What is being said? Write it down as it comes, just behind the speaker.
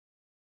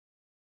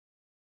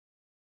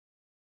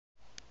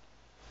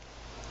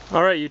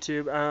Alright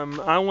YouTube,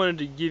 I wanted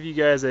to give you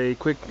guys a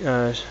quick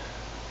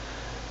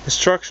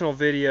instructional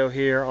video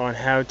here on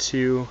how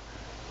to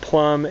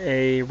plumb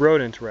a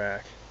rodent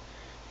rack.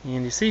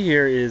 And you see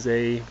here is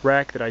a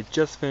rack that I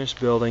just finished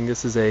building.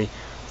 This is a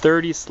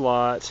 30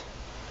 slot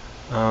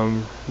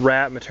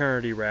rat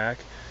maternity rack.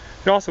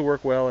 It can also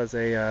work well as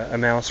a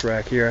mouse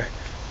rack here.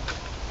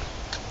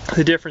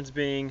 The difference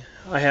being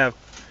I have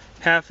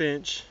 1/2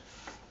 inch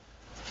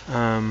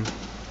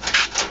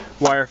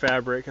wire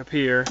fabric up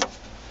here,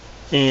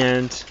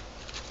 and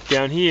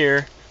down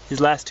here, these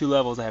last 2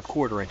 levels I have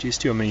 1/4 inch. These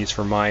 2 I'm going to use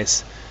for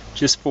mice,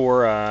 just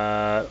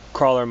for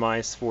crawler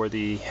mice for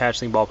the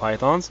hatchling ball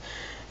pythons.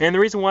 And the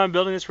reason why I'm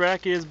building this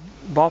rack is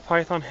ball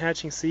python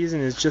hatching season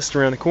is just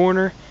around the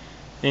corner,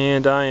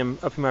 and I am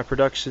upping my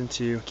production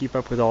to keep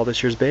up with all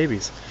this year's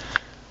babies.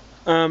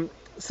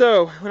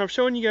 So what I'm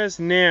showing you guys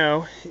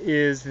now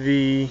is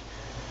the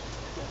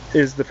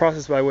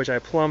process by which I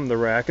plumb the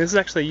rack. This is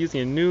actually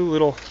using a new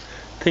little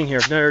thing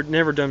here I've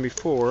never done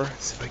before.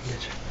 Let's see if I can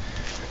get you.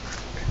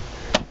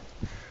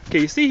 Okay,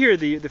 you see here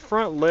the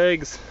front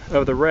legs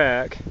of the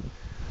rack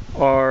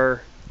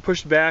are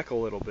pushed back a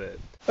little bit.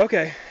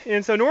 Okay,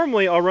 and so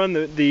normally I'll run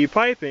the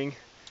piping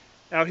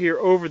out here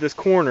over this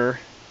corner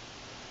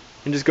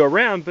and just go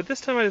around, but this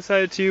time I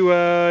decided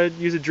to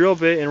use a drill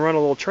bit and run a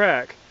little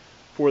track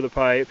for the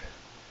pipe.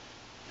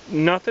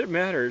 Not that it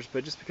matters,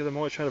 but just because I'm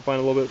always trying to find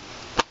a little bit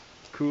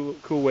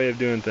cool way of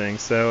doing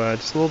things. So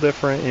just a little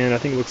different, and I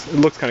think it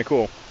looks kind of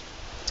cool.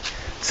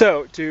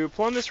 So to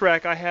plumb this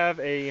rack, I have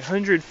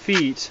 100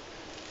 feet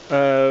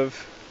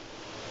of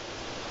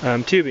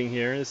tubing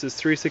here. This is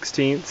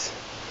 3/16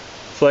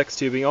 flex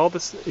tubing. All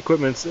this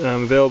equipment's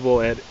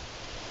available at,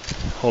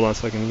 hold on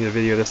so I can get a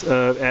video of this,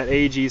 at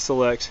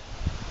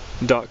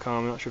agselect.com.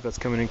 I'm not sure if that's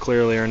coming in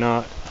clearly or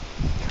not.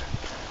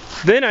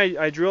 Then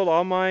I drilled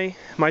all my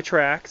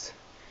tracks,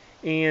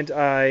 and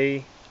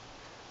I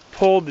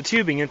pulled the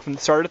tubing in from the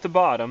start at the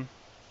bottom,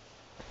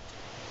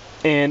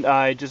 and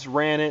I just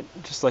ran it,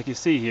 just like you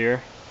see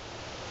here,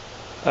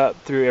 up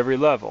through every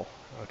level,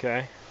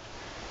 okay,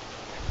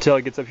 until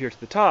it gets up here to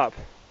the top.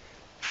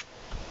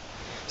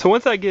 So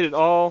once I get it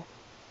all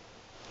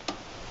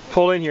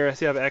pulled in here, I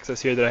see I have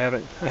excess here that I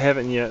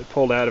haven't yet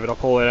pulled out of it. I'll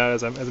pull it out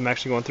as I'm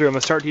actually going through. I'm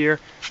gonna start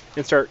here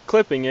and start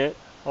clipping it.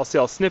 I'll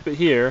snip it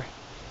here,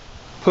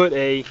 put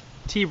a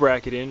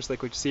T-bracket in, just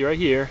like what you see right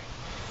here,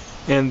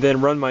 and then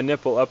run my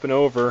nipple up and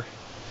over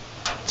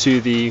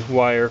to the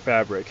wire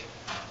fabric.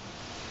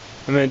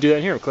 I'm going to do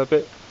that here. Clip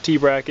it,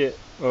 T-bracket,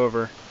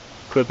 over,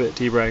 clip it,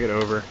 T-bracket,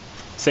 over.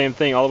 Same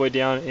thing all the way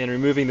down, and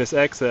removing this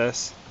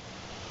excess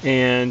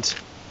and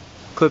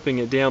clipping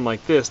it down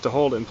like this to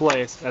hold it in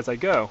place as I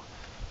go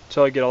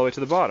until I get all the way to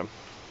the bottom.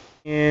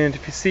 And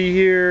if you see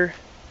here,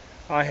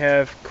 I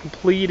have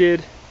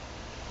completed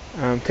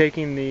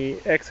taking the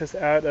excess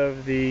out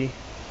of the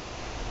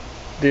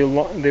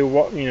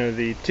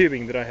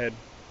tubing that I had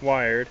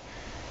wired,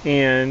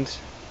 and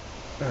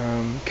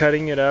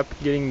cutting it up,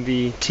 getting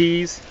the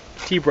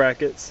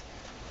T-brackets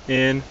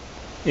in,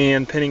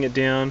 and pinning it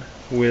down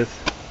with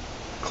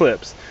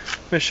clips.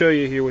 I'm going to show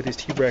you here what these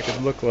T-brackets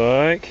look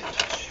like.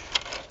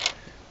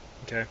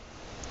 Okay,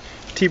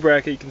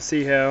 T-bracket, you can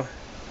see how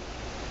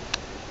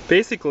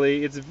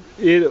basically it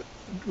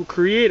will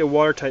create a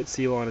watertight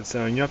seal on its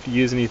own. You don't have to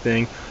use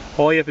anything.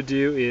 All you have to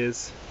do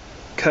is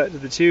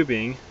cut the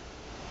tubing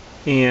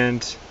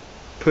and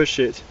push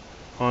it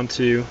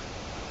onto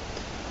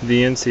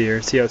the ends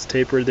here. See how it's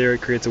tapered there?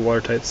 It creates a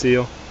watertight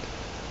seal.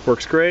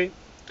 Works great.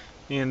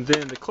 And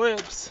then the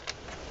clips,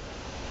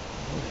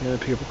 I'm gonna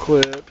pick up a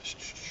clip.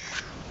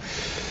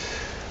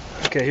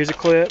 Okay, here's a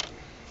clip,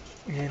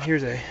 and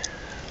here's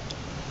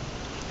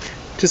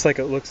just like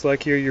it looks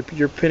like here.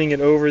 You're pinning it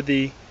over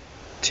the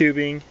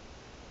tubing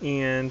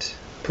and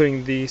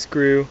putting the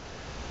screw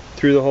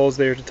through the holes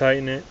there to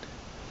tighten it.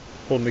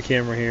 Holding the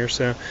camera here,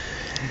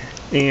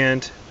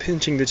 and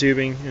pinching the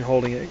tubing and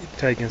holding it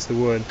tight against the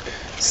wood.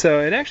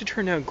 So it actually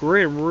turned out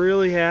great. I'm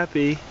really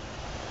happy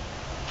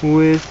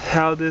with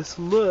how this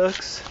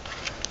looks.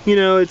 You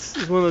know, it's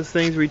one of those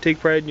things where you take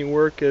pride in your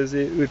work, as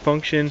it would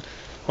function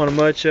on a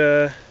much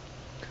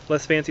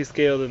less fancy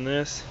scale than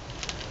this,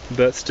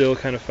 but still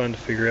kind of fun to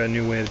figure out a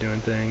new way of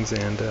doing things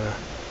and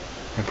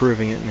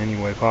improving it in any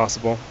way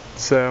possible.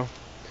 So,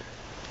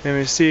 and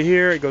you see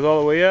here, it goes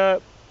all the way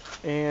up,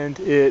 and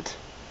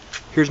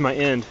here's my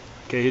end.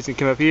 Okay, he's going to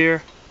come up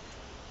here,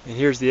 and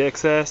here's the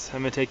excess.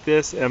 I'm going to take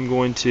this, and I'm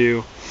going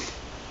to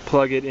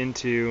plug it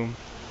into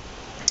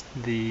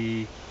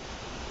the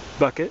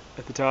bucket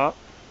at the top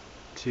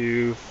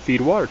to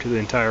feed water to the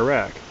entire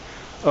rack.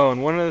 Oh,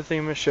 and one other thing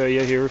I'm going to show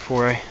you here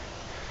before I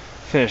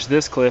finish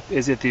this clip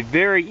is at the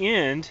very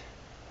end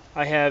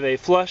I have a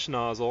flush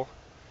nozzle,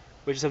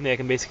 which is something I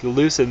can basically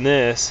loosen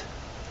this.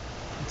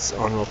 It's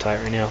on real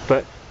tight right now,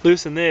 but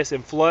loosen this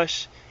and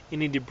flush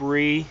any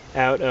debris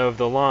out of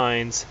the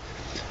lines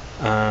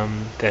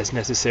that's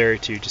necessary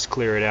to just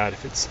clear it out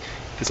if it's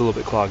a little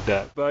bit clogged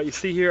up. But you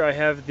see here I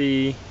have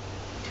the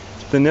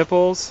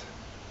nipples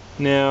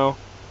now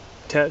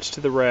attached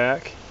to the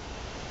rack,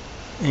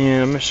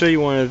 and I'm going to show you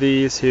one of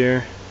these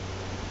here.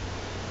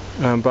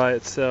 by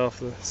itself.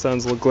 The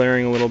sun's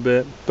glaring a little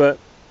bit, but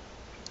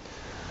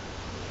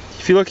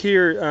if you look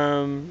here,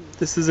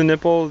 this is a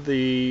nipple.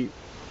 The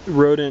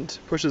rodent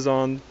pushes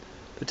on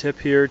the tip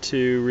here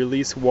to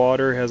release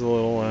water. It has a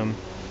little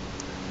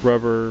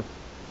rubber,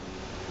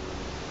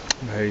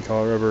 how do you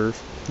call it, rubber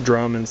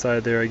drum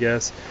inside there, I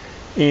guess.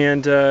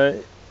 And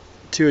to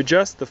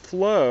adjust the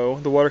flow,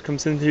 the water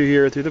comes in through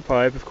here, through the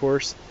pipe, of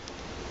course.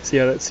 See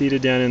how that's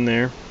seated down in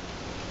there.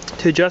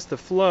 To adjust the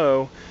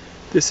flow,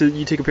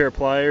 you take a pair of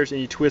pliers and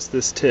you twist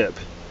this tip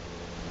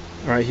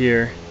right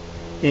here,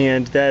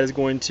 and that is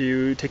going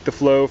to take the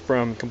flow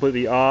from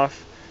completely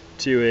off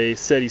to a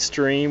steady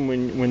stream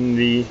when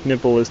the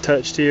nipple is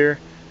touched here.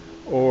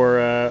 Or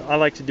I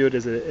like to do it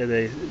as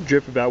a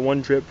drip, about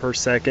 1 drip per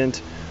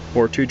second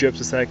or 2 drips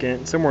a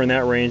second, somewhere in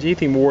that range.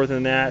 Anything more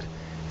than that,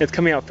 it's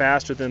coming out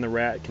faster than the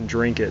rat can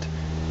drink it,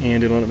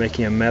 and it'll end up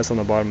making a mess on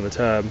the bottom of the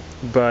tub.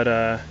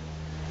 But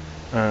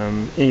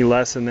any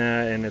less than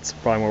that, and it's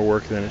probably more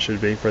work than it should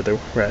be for the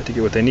rat to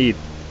get what they need.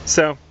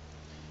 So,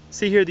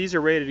 see here, these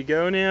are ready to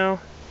go now.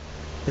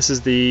 This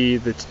is the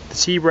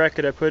T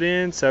bracket I put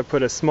in, so I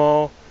put a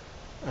small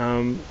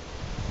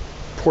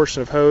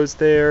portion of hose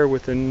there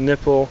with a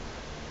nipple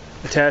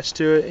attached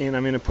to it, and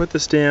I'm going to put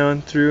this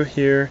down through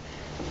here,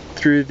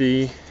 through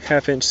the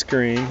 1/2-inch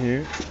screen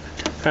here.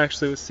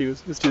 Actually, let's do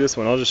this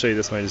one. I'll just show you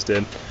this one I just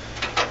did.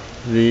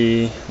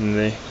 The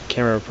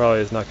camera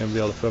probably is not going to be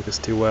able to focus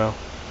too well.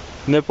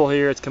 Nipple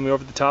here, it's coming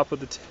over the top of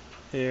the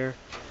here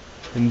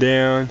and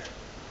down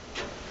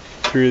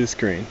through the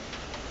screen.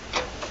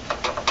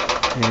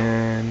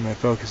 And my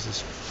focus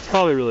is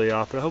probably really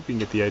off, but I hope you can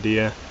get the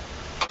idea.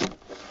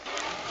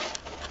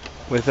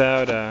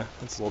 Without,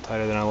 it's a little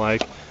tighter than I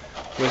like,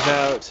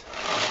 without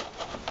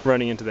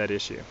running into that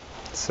issue.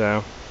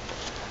 So,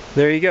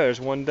 there you go, there's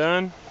one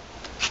done.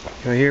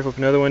 Right here, flip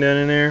another one down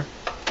in there.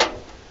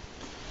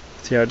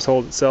 See how it just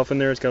holds itself in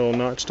there? It's got a little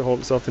notch to hold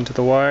itself into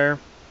the wire.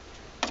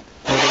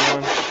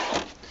 Another one.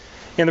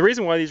 And the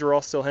reason why these are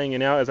all still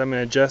hanging out is I'm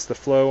going to adjust the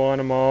flow on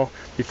them all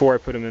before I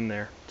put them in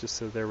there, just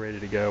so they're ready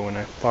to go when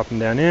I pop them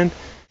down in.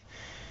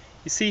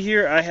 You see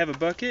here, I have a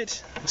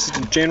bucket. This is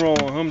a general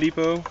Home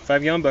Depot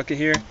 5-gallon bucket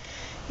here,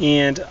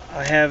 and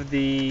I have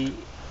the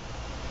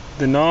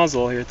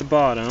nozzle here at the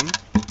bottom.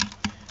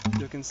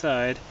 Look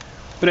inside.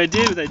 What I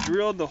did was I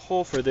drilled the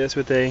hole for this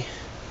with a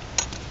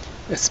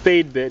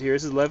spade bit here.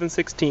 This is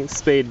 11/16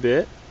 spade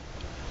bit.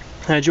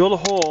 And I drilled a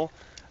hole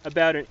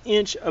about 1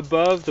 inch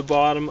above the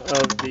bottom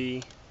of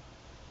the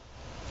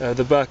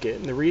bucket.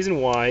 And the reason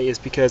why is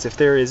because if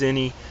there is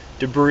any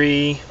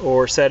debris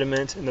or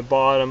sediment in the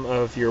bottom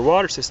of your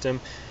water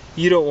system,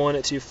 you don't want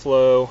it to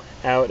flow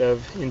out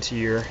into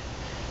your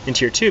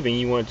tubing.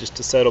 You want it just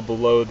to settle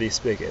below the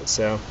spigot.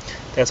 So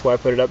that's why I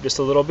put it up just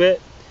a little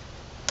bit,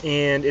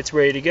 and it's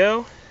ready to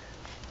go.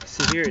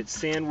 See here, it's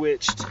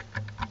sandwiched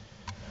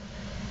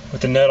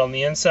with the nut on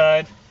the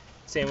inside,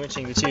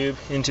 sandwiching the tube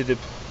into the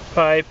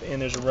pipe,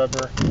 and there's a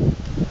rubber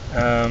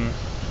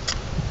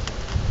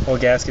little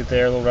gasket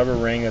there, a little rubber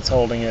ring that's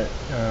holding it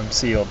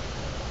sealed.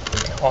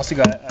 Also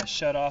got a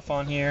shut off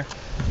on here,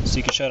 so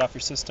you can shut off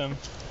your system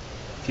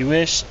if you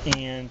wish,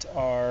 and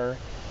our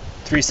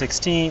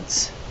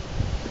 3/16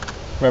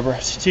 rubber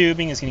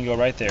tubing is going to go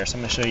right there. So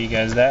I'm going to show you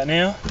guys that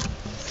now.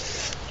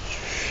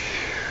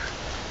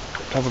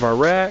 Top of our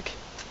rack.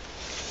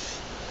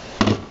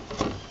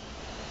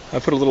 I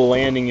put a little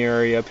landing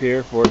area up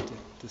here for it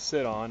to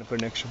sit on and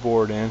put an extra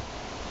board in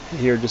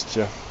here just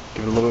to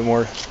give it a little bit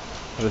more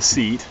of a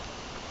seat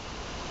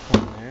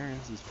on there.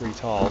 This is pretty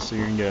tall, so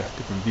you're going to get a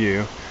different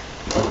view.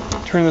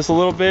 Turn this a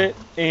little bit,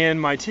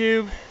 and my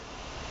tube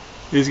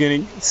is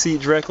going to seat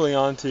directly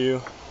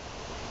onto,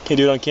 can't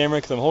do it on camera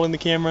because I'm holding the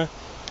camera,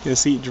 going to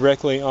seat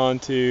directly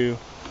onto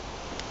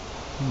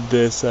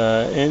this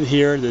end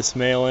here, this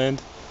male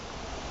end.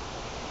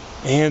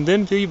 And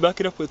then fill your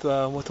bucket up with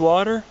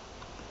water.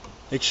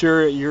 Make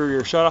sure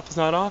your shut off is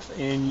not off,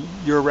 and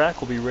your rack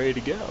will be ready to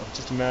go. It's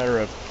just a matter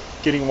of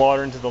getting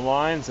water into the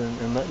lines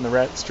and letting the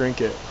rats drink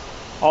it.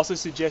 Also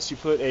suggest you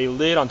put a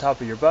lid on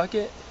top of your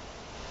bucket.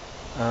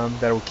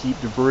 That will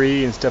keep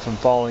debris and stuff from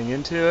falling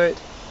into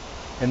it.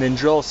 And then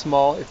drill a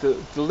small, if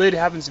the lid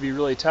happens to be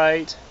really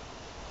tight,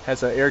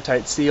 has an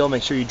airtight seal,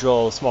 make sure you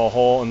drill a small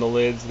hole in the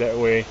lids. That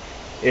way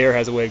air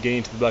has a way of getting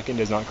into the bucket and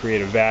does not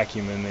create a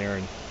vacuum in there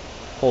and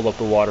hold up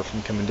the water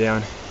from coming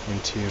down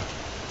into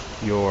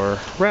your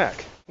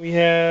rack. We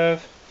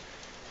have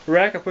the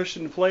rack. I pushed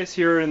it into place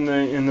here in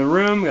the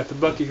room. Got the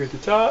bucket here at the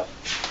top.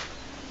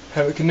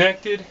 Have it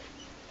connected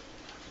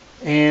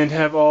and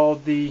have all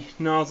the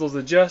nozzles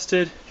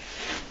adjusted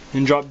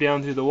and drop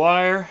down through the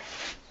wire.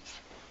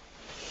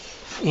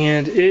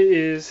 And it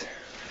is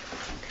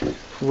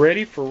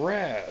ready for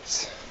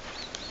rats.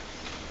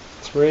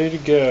 It's ready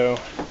to go.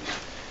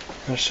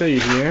 I'll show you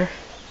here.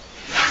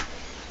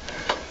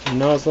 The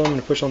nozzle, I'm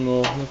going to push on the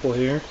little nipple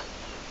here.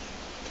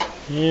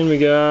 And we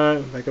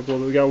got, back up a little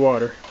bit, we got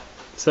water.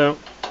 So,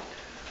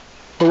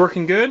 we're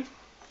working good.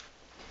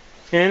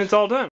 And it's all done.